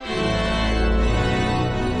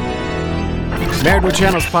Married with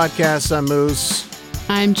Channels podcast. I'm Moose.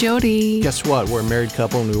 I'm Jody. Guess what? We're a married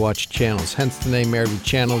couple and we watch channels. Hence the name Married with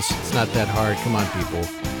Channels. It's not that hard. Come on, people.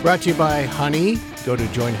 Brought to you by Honey. Go to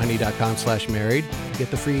joinhoney.com/married to get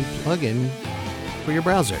the free plugin for your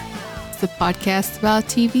browser. It's a podcast about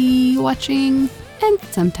TV watching and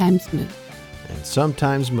sometimes movies. And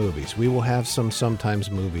sometimes movies. We will have some sometimes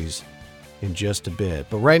movies in just a bit.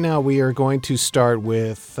 But right now we are going to start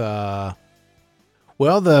with, the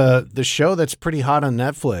show that's pretty hot on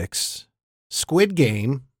Netflix, Squid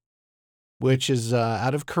Game, which is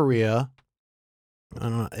out of Korea. I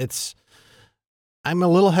don't know. I'm a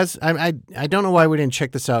little I don't know why we didn't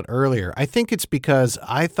check this out earlier. I think it's because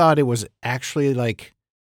I thought it was actually like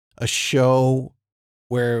a show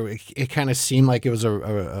where it kind of seemed like it was a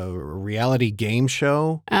reality game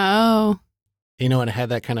show. Oh. You know, and it had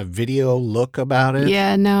that kind of video look about it.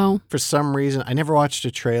 Yeah, no. For some reason, I never watched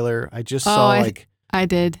a trailer. I just saw I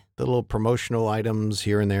did. The little promotional items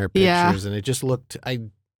here and there, pictures, and it just looked, I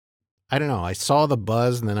don't know. I saw the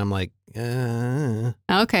buzz and then I'm like,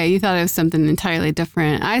 Okay, you thought it was something entirely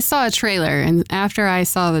different. I saw a trailer, and after I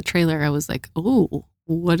saw the trailer, I was like, oh,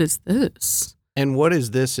 what is this? And what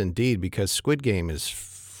is this indeed? Because Squid Game is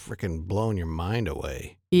freaking blowing your mind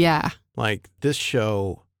away. Yeah. Like this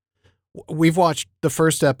show, we've watched the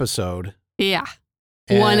first episode. Yeah.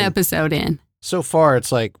 One episode in. So far,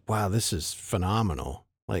 it's like, wow, this is phenomenal.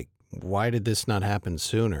 Like, why did this not happen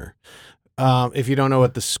sooner? If you don't know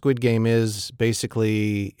what the Squid Game is,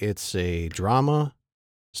 basically, it's a drama.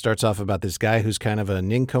 Starts off about this guy who's kind of a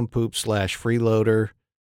nincompoop / freeloader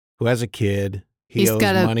who has a kid. He owes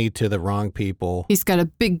money to the wrong people. He's got a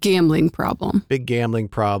big gambling problem.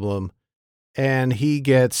 And he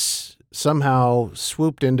gets somehow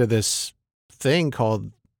swooped into this thing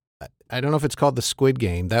called, I don't know if it's called the Squid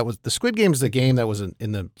Game. The Squid Game is the game that was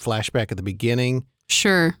in the flashback at the beginning.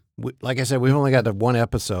 Sure. Like I said, we've only got the one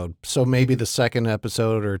episode, so maybe the second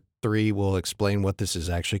episode or 3 will explain what this is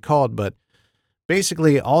actually called. But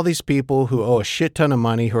basically, all these people who owe a shit ton of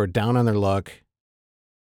money, who are down on their luck,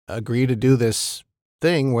 agree to do this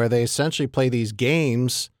thing where they essentially play these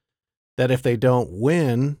games that if they don't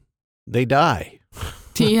win, they die.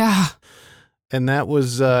 Yeah. And that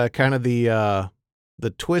was kind of the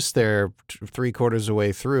twist there 3/4 of the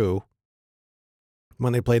way through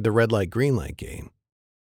when they played the red light, green light game.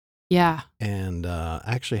 Yeah. And I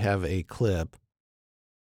actually have a clip.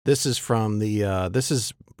 This is from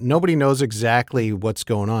nobody knows exactly what's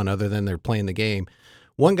going on other than they're playing the game.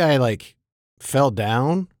 One guy fell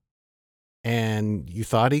down and you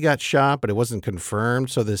thought he got shot, but it wasn't confirmed.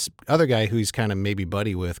 So this other guy who he's kind of maybe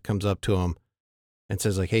buddy with comes up to him and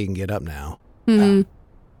says hey, you can get up now. Mm-hmm.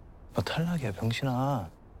 너 탈락이야, 병신아.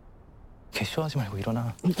 개쇼하지 말고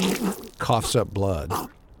일어나. Coughs up blood.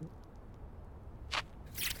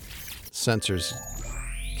 Sensors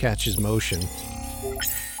catches motion.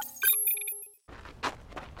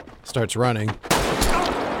 Starts running.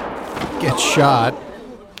 Gets shot.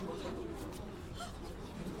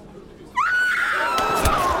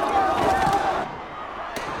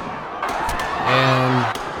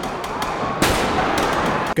 And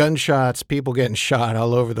gunshots, people getting shot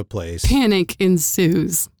all over the place. Panic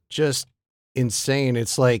ensues. Just insane.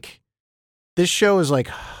 It's like, this show is like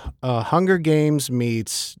Hunger Games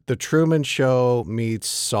meets The Truman Show meets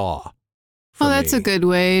Saw. Oh, that's a good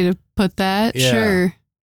way to put that. Yeah. Sure.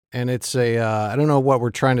 And it's I don't know what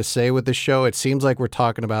we're trying to say with this show. It seems like we're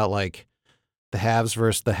talking about like the haves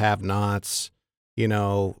versus the have-nots, you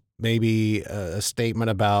know, maybe a statement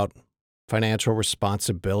about financial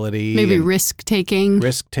responsibility. Maybe risk-taking.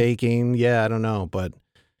 Risk-taking. Yeah, I don't know. But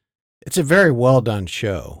it's a very well-done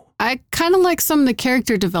show. I kind of like some of the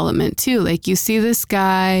character development, too. Like, you see this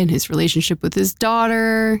guy and his relationship with his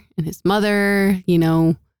daughter and his mother, you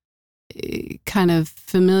know, kind of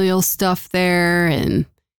familial stuff there. And,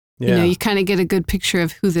 you know, you kind of get a good picture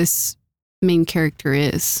of who this main character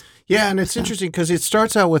is. Yeah, and it's interesting because it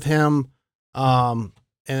starts out with him,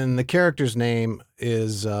 and the character's name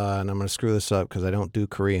is, and I'm going to screw this up because I don't do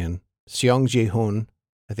Korean, Seong Ji-hoon,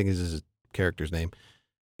 I think is his character's name.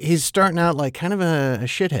 He's starting out like kind of a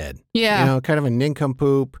shithead. Yeah. You know, kind of a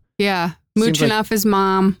nincompoop. Yeah. Mooching off his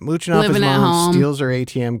mom. Mooching off his mom, steals her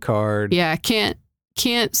ATM card. Yeah. Can't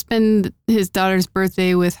spend his daughter's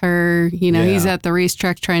birthday with her. You know, he's at the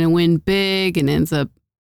racetrack trying to win big and ends up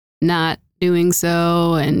not doing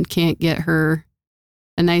so and can't get her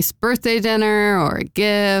a nice birthday dinner or a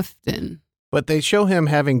gift. But they show him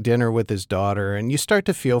having dinner with his daughter, and you start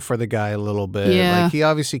to feel for the guy a little bit. Yeah. Like, he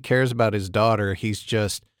obviously cares about his daughter. He's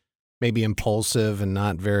just maybe impulsive and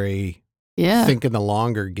not very thinking the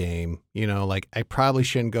longer game. You know, like, I probably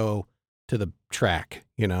shouldn't go to the track.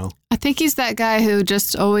 you know? I think he's that guy who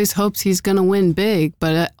just always hopes he's going to win big,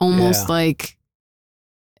 but almost Yeah. like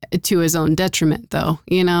to his own detriment, though.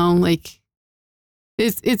 You know, like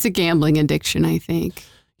it's a gambling addiction, I think.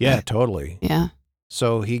 Yeah, totally. Yeah.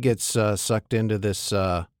 So he gets sucked into this,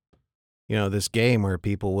 this game where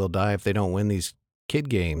people will die if they don't win these kid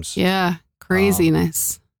games. Yeah.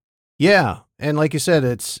 Craziness. Yeah, and like you said,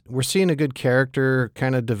 we're seeing a good character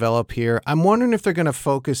kind of develop here. I'm wondering if they're going to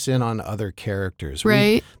focus in on other characters.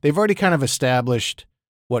 Right. They've already kind of established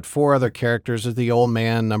 4 other characters. There's the old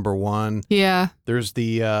man, number 1. Yeah. There's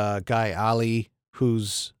the guy Ali,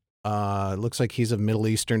 who's looks like he's of Middle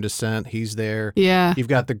Eastern descent. He's there. Yeah. You've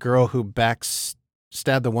got the girl who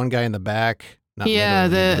stabbed the one guy in the back. Not Yeah.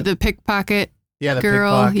 literally, The pickpocket. the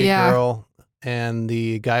girl, pickpocket yeah. girl, and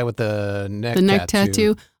the guy with the neck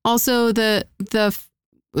tattoo. Also,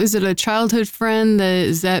 is it a childhood friend?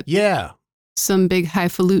 Is that Yeah. some big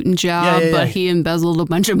highfalutin job, Yeah. but he embezzled a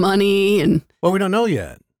bunch of money? And Well, we don't know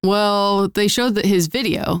yet. well, they showed his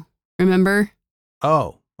video. Remember?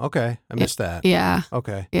 Oh, okay. I missed that. Yeah.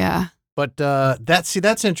 Okay. Yeah. But that's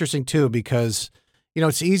interesting too, because,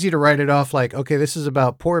 it's easy to write it off like, okay, this is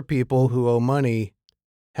about poor people who owe money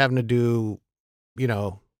having to do,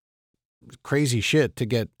 crazy shit to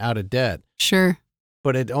get out of debt. Sure.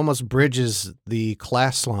 But it almost bridges the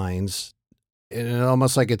class lines, and it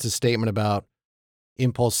almost like it's a statement about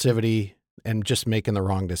impulsivity and just making the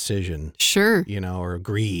wrong decision, Sure. or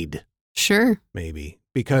greed, Sure. maybe.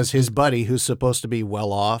 Because his buddy, who's supposed to be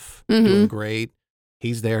well off, Mhm. doing great,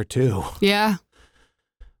 he's there too. Yeah.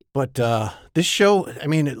 But this show, I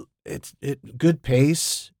mean, it's good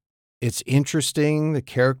pace. It's interesting. The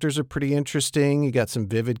characters are pretty interesting. You got some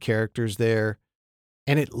vivid characters there.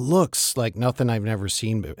 And it looks like nothing I've ever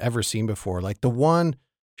seen before. Like the one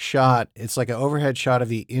shot, it's like an overhead shot of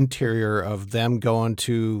the interior of them going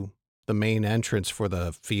to the main entrance for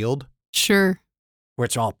the field, Sure. where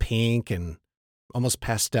it's all pink and almost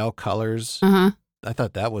pastel colors. Uh-huh. I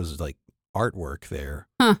thought that was like artwork there.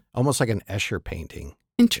 Huh. Almost like an Escher painting.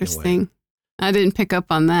 Interesting. I didn't pick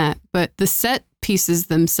up on that, but the set pieces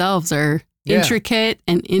themselves are intricate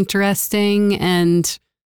and interesting, and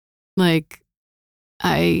like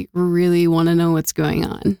I really want to know what's going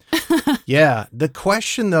on. Yeah. The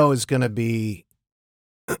question, though, is going to be,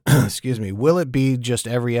 excuse me, will it be just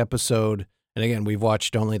every episode? And again, we've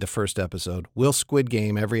watched only the first episode. Will Squid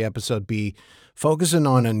Game, every episode, be focusing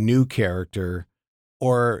on a new character,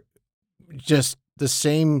 or just the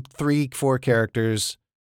same 3-4 characters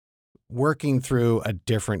working through a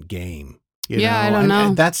different game? I don't know.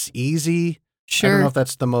 And that's easy. I don't know Sure. if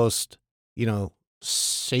that's the most,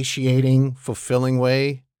 satiating, fulfilling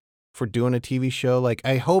way for doing a TV show. Like,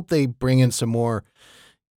 I hope they bring in some more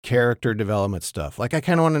character development stuff. Like, I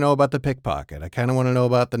kind of want to know about the pickpocket. I kind of want to know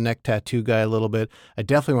about the neck tattoo guy a little bit. I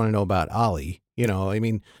definitely want to know about Ali. I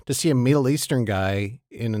mean, to see a Middle Eastern guy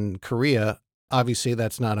in Korea, obviously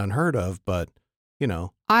that's not unheard of, but,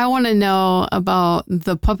 I want to know about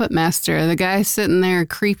the puppet master, the guy sitting there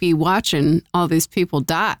creepy watching all these people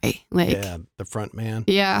die. Like, yeah, the front man.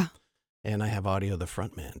 yeah. And I have audio of the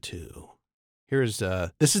front man, too. Here's,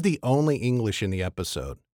 this is the only English in the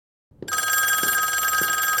episode.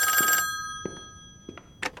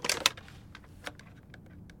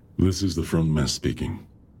 This is the frontman speaking.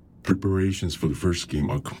 Preparations for the first game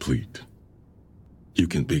are complete. You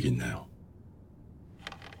can begin now.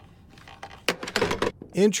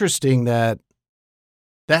 Interesting that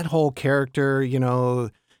whole character,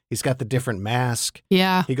 he's got the different mask.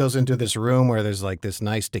 Yeah. He goes into this room where there's like this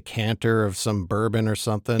nice decanter of some bourbon or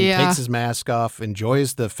something. Yeah. Takes his mask off,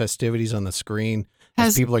 enjoys the festivities on the screen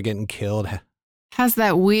as people are getting killed. Has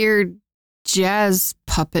that weird jazz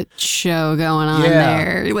puppet show going on Yeah.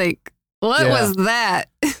 there. Like, what Yeah. was that?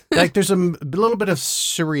 Like there's a little bit of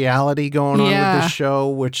surreality going on with Yeah. this show,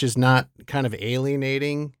 which is not kind of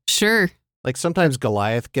alienating. Sure. Like sometimes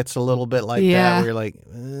Goliath gets a little bit like that, Yeah. where you're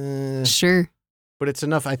like, Sure. but it's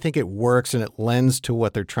enough. I think it works and it lends to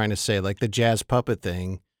what they're trying to say. Like the jazz puppet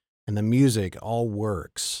thing and the music all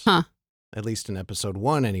works. Huh. At least in episode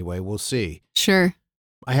 1 anyway. We'll see. Sure.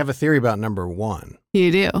 I have a theory about number 1.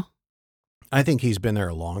 You do. I think he's been there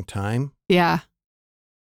a long time. Yeah.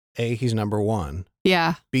 A, he's number 1.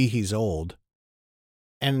 Yeah. B, he's old.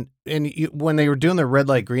 And when they were doing the red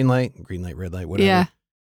light, red light, whatever. Yeah.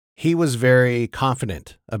 He was very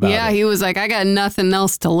confident about Yeah. it. He was like, I got nothing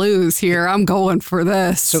else to lose here. I'm going for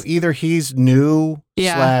this. So either he's new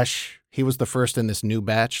Yeah. / he was the first in this new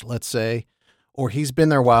batch, let's say, or he's been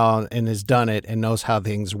there a while and has done it and knows how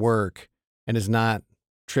things work and is not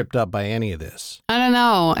tripped up by any of this. I don't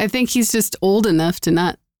know. I think he's just old enough to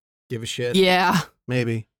not. Give a shit? Yeah.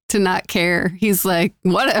 Maybe. to not care. He's like,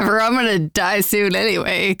 whatever, I'm going to die soon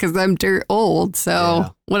anyway because I'm dirt old. So Yeah.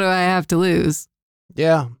 what do I have to lose?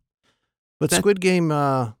 Yeah. But That- Squid Game,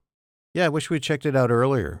 I wish we checked it out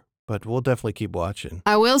earlier, but we'll definitely keep watching.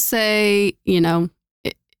 I will say,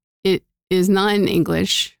 it is not in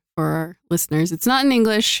English for our listeners. It's not in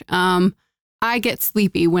English. I get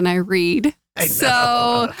sleepy when I read. I know.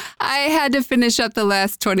 So I had to finish up the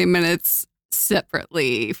last 20 minutes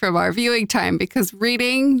separately from our viewing time because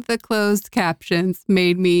reading the closed captions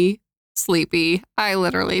made me sleepy. I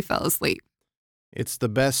literally fell asleep. It's the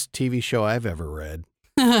best TV show I've ever read.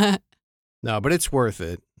 No, but it's worth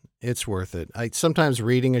it. It's worth it. Sometimes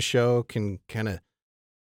reading a show can kind of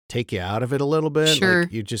take you out of it a little bit. Sure.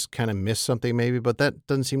 Like you just kind of miss something maybe, but that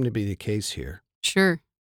doesn't seem to be the case here. Sure.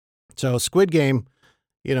 So Squid Game,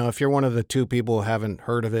 if you're one of the 2 people who haven't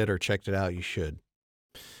heard of it or checked it out, you should.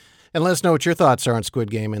 And let us know what your thoughts are on Squid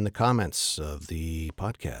Game in the comments of the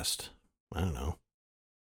podcast. I don't know.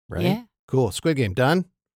 Right? Yeah. Cool. Squid Game done?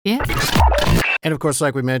 Yeah. And of course,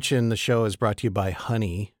 like we mentioned, the show is brought to you by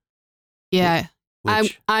Honey. Yeah.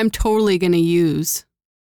 Which, I'm totally going to use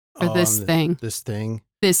for this thing. This thing.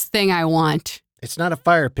 This thing I want. It's not a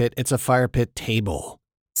fire pit. It's a fire pit table.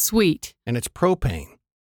 Sweet. And it's propane.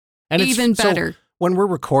 And Even so better. when we're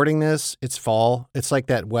recording this, it's fall. It's like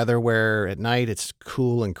that weather where at night it's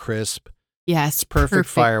cool and crisp. Yes. It's perfect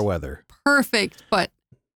fire weather. Perfect. But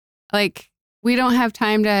we don't have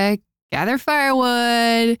time to gather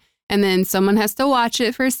firewood. And then someone has to watch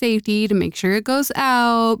it for safety to make sure it goes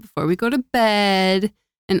out before we go to bed.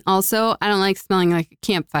 And also, I don't like smelling like a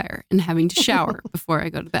campfire and having to shower before I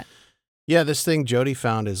go to bed. Yeah, this thing Jody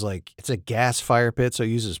found is it's a gas fire pit, so it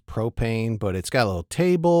uses propane, but it's got a little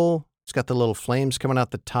table. It's got the little flames coming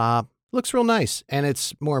out the top. Looks real nice. And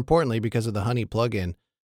it's more importantly, because of the Honey plug-in,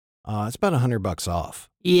 it's about $100 off.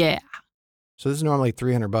 Yeah. So this is normally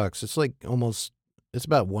 $300. It's it's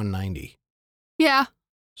about $190. Yeah,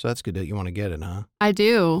 So that's good that you want to get it, huh? I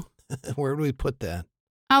do. Where do we put that?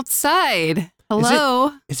 Outside.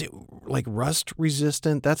 Hello. Is it rust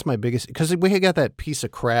resistant? That's my biggest, because we got that piece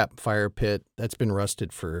of crap fire pit that's been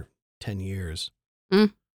rusted for 10 years.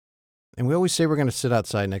 Mm. And we always say we're going to sit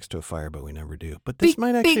outside next to a fire, but we never do. But this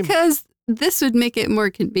might actually. Because this would make it more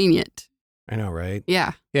convenient. I know, right?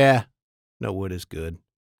 Yeah. Yeah. No wood is good.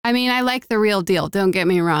 I mean, I like the real deal. Don't get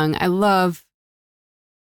me wrong. I love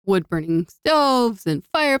wood burning stoves and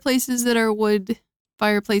fireplaces that are wood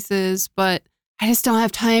fireplaces, but I just don't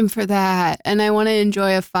have time for that. And I want to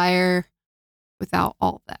enjoy a fire without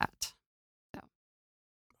all that.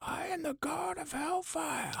 I am the god of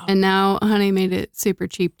hellfire. And now Honey made it super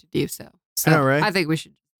cheap to do so. So I know, right? I think we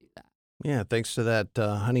should do that. Yeah, thanks to that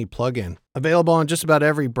Honey plugin. Available on just about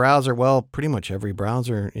every browser. Well, pretty much every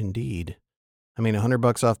browser, indeed. I mean,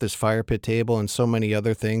 $100 off this fire pit table and so many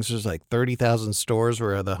other things. There's 30,000 stores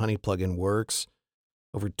where the Honey plugin works.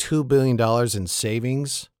 Over $2 billion in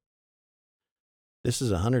savings. This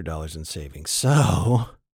is $100 in savings. So,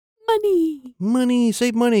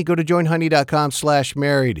 save money. Go to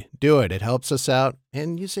joinhoney.com/married. Do it. It helps us out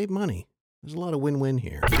and you save money. There's a lot of win-win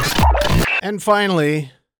here. And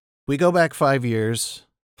finally, we go back 5 years.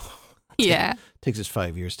 Yeah. Takes us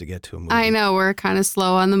 5 years to get to a movie. I know we're kind of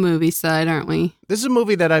slow on the movie side, aren't we? This is a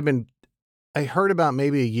movie that I heard about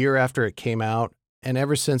maybe a year after it came out. And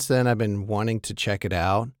ever since then, I've been wanting to check it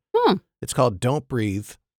out. It's called Don't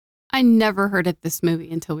Breathe. I never heard of this movie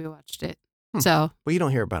until we watched it. So Well, you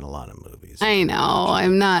don't hear about a lot of movies. I know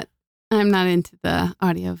I'm not into the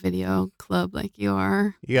audio video club like you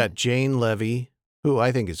are. You got Jane Levy, who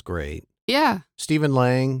I think is great. Yeah. Stephen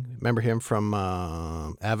Lang, remember him from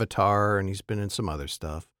Avatar, and he's been in some other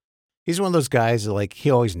stuff. He's one of those guys that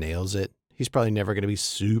he always nails it. He's probably never going to be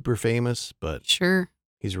super famous, but Sure.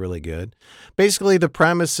 he's really good. Basically, the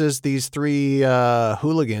premise is these 3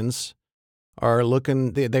 hooligans are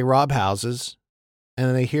looking, they rob houses,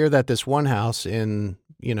 and they hear that this one house in,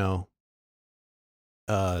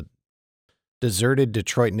 deserted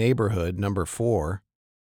Detroit neighborhood, number 4,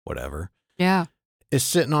 whatever, Yeah. is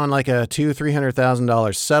sitting on a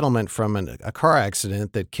 $200,000-$300,000 settlement from a car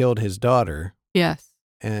accident that killed his daughter. Yes.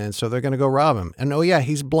 And so they're going to go rob him. And oh yeah,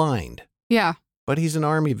 he's blind, Yeah. but he's an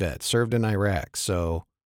Army vet, served in Iraq. So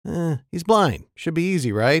he's blind. Should be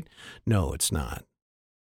easy, right? No, it's not.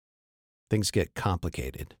 Things get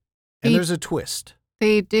complicated. And there's a twist.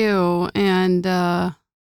 They do. And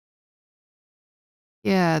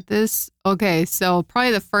okay, so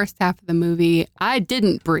probably the first half of the movie, I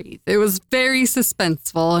didn't breathe. It was very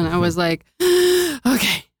suspenseful, and I was like,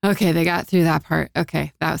 okay, they got through that part.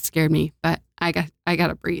 Okay, that scared me, but I got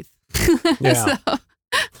to breathe. Yeah. So,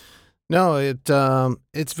 No,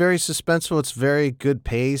 it's very suspenseful. It's very good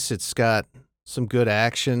pace. It's got some good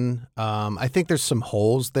action. I think there's some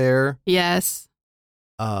holes there. Yes.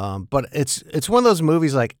 But it's one of those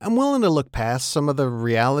movies like I'm willing to look past some of the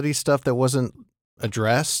reality stuff that wasn't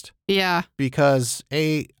addressed Yeah. because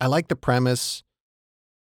A, I like the premise,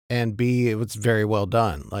 and B, it was very well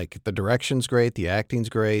done. Like the direction's great, the acting's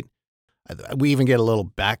great. We even get a little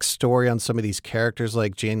backstory on some of these characters,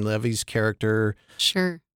 like Jane Levy's character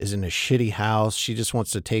Sure. is in a shitty house. She just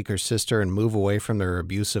wants to take her sister and move away from their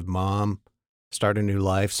abusive mom, start a new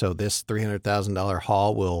life. So this $300,000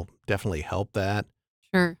 haul will definitely help that.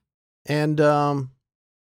 Sure. And,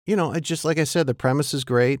 I just, like I said, the premise is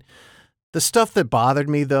great. The stuff that bothered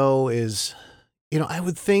me, though, is, I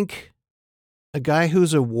would think a guy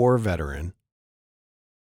who's a war veteran,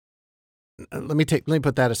 let me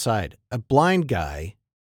put that aside. A blind guy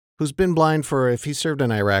who's been blind for, if he served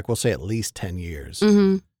in Iraq, we'll say at least 10 years.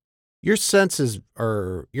 Mm-hmm.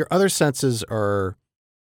 Your other senses are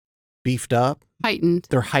beefed up. Heightened.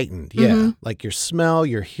 They're heightened. Yeah. Mhm. Like your smell,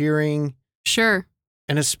 your hearing, Sure.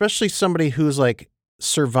 and especially somebody who's like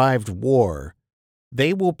survived war,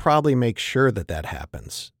 they will probably make sure that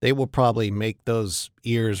happens. They will probably make those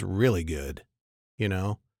ears really good,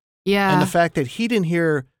 Yeah. And the fact that he didn't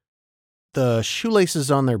hear the shoelaces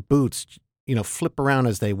on their boots, flip around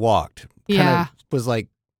as they walked, Yeah. was like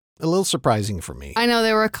a little surprising for me. I know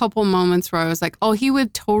there were a couple moments where I was like, oh, he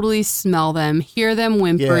would totally smell them, hear them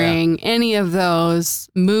whimpering, any of those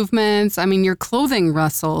movements. I mean, your clothing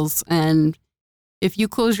rustles, and if you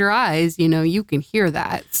close your eyes, you can hear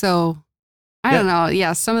that. So I don't know.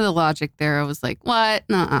 Yeah, some of the logic there, I was like, what?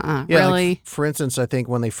 Yeah, really? like, for instance, I think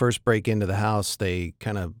when they first break into the house, they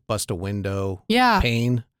kind of bust a window Yeah.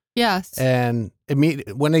 pane. Yes. And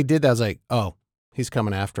when they did that, I was like, oh, he's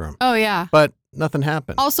coming after him. Oh, yeah. But nothing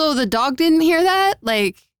happened. Also, the dog didn't hear that?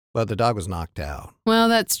 Well, the dog was knocked out. Well,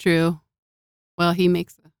 that's true. Well, he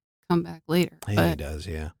makes a comeback later. He But does,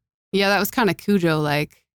 yeah. yeah, that was kind of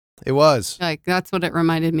Cujo-like. It was. That's what it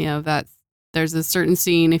reminded me of. There's a certain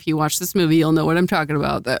scene, if you watch this movie, you'll know what I'm talking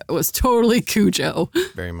about. That was totally Cujo.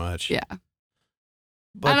 Very much. Yeah.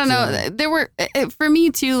 But, I don't know. There were, for me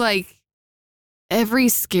too, every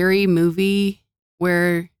scary movie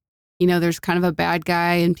where, there's kind of a bad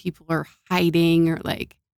guy and people are hiding or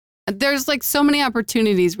there's so many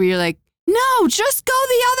opportunities where you're like, no, just go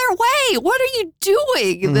the other way. What are you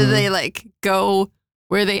doing? And then they go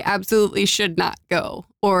where they absolutely should not go.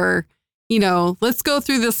 Or, let's go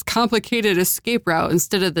through this complicated escape route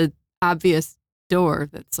instead of the obvious door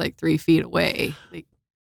that's 3 feet away.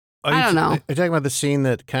 I don't know. Are you talking about the scene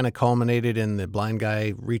that kind of culminated in the blind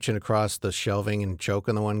guy reaching across the shelving and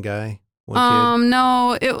choking the one guy? One kid?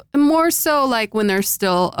 No, it more so when they're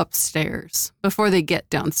still upstairs before they get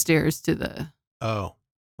downstairs to the. Oh,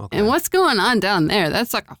 okay. And what's going on down there?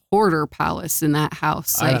 That's like a hoarder palace in that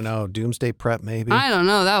house. I don't know. Doomsday prep, maybe? I don't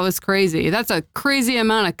know. That was crazy. That's a crazy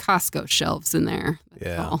amount of Costco shelves in there. That's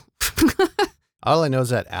Yeah. all. All I know is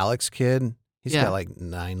that Alex kid, he's Yeah. got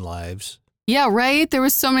 9 lives. Yeah, right? There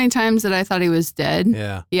was so many times that I thought he was dead.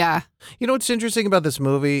 Yeah. Yeah, You know what's interesting about this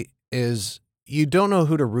movie is you don't know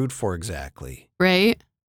who to root for exactly. right?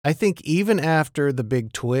 I think even after the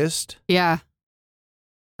big twist, Yeah,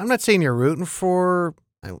 I'm not saying you're rooting for,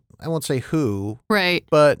 I won't say who, right.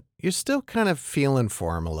 but you're still kind of feeling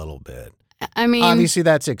for him a little bit. I mean, Obviously,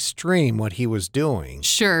 that's extreme what he was doing,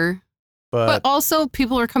 sure. but But also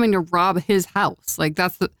people are coming to rob his house.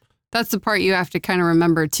 That's the part you have to kind of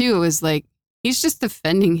remember too, is he's just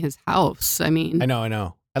defending his house. I mean, I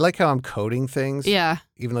know. I like how I'm coding things, yeah,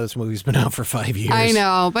 even though this movie's been out for 5 years. I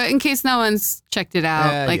know. But in case no one's checked it out,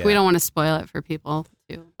 Yeah, we yeah. don't want to spoil it for people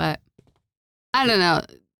too. But I don't know.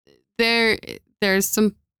 There's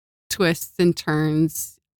some twists and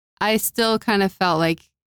turns. I still kind of felt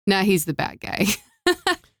nah, he's the bad guy.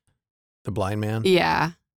 The blind man.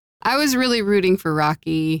 Yeah. I was really rooting for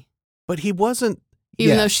Rocky, But he wasn't.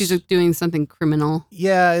 even though yes. she's doing something criminal.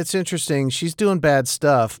 Yeah, it's interesting. She's doing bad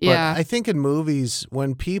stuff. But Yeah. I think in movies,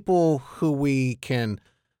 when people who we can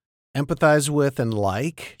empathize with and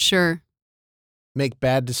Sure. make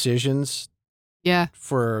bad decisions Yeah.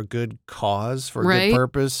 for a good cause, for a Right. good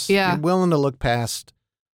purpose, Yeah. you're willing to look past,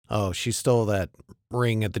 oh, she stole that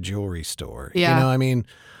ring at the jewelry store. Yeah. I mean,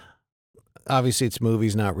 obviously it's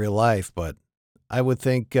movies, not real life, but I would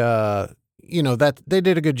think, that they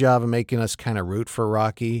did a good job of making us kind of root for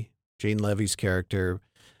Rocky, Jane Levy's character.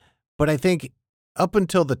 But I think up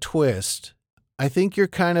until the twist, I think you're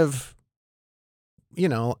kind of,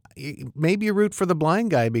 maybe you root for the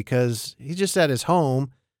blind guy because he's just at his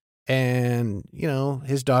home and,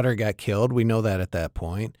 his daughter got killed. We know that at that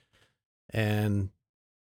point. And,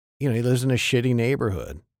 he lives in a shitty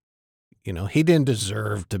neighborhood. He didn't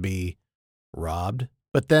deserve to be robbed.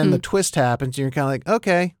 But then the twist happens, and you're kind of like,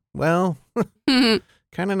 okay, well, kind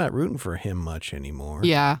of not rooting for him much anymore.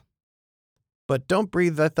 Yeah. But Don't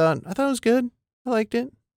Breathe, I thought it was good. I liked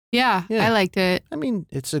it. Yeah, Yeah. I liked it. I mean,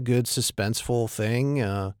 it's a good suspenseful thing.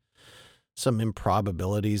 Some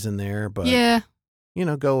improbabilities in there, but Yeah.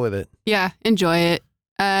 Go with it. Yeah, enjoy it.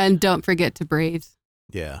 And don't forget to breathe.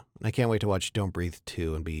 Yeah. I can't wait to watch Don't Breathe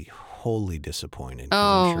 2 and be wholly disappointed. 'Cause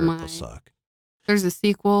Oh, I'm sure my. it'll suck. There's a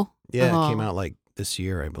sequel. Yeah, Oh. it came out like this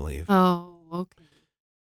year, I believe. Oh, okay.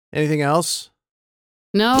 Anything else?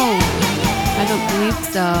 No, I don't believe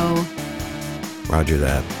so. Roger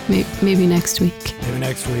that. Maybe next week. Maybe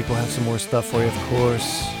next week we'll have some more stuff for you, of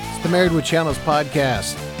course. It's the Married with Channels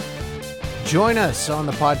podcast. Join us on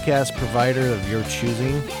the podcast provider of your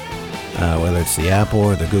choosing, whether it's the Apple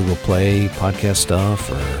or the Google Play podcast stuff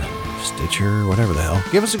or Stitcher, whatever the hell.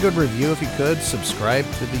 Give us a good review if you could. Subscribe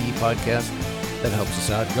to the podcast. That helps us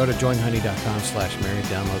out. Go to joinhoney.com/married.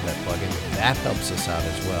 Download that plugin. That helps us out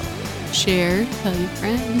as well. Share, tell your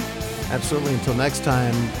friends. Absolutely. Until next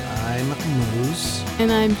time, I'm Moose.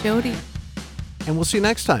 And I'm Jody. And we'll see you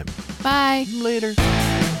next time. Bye. Later.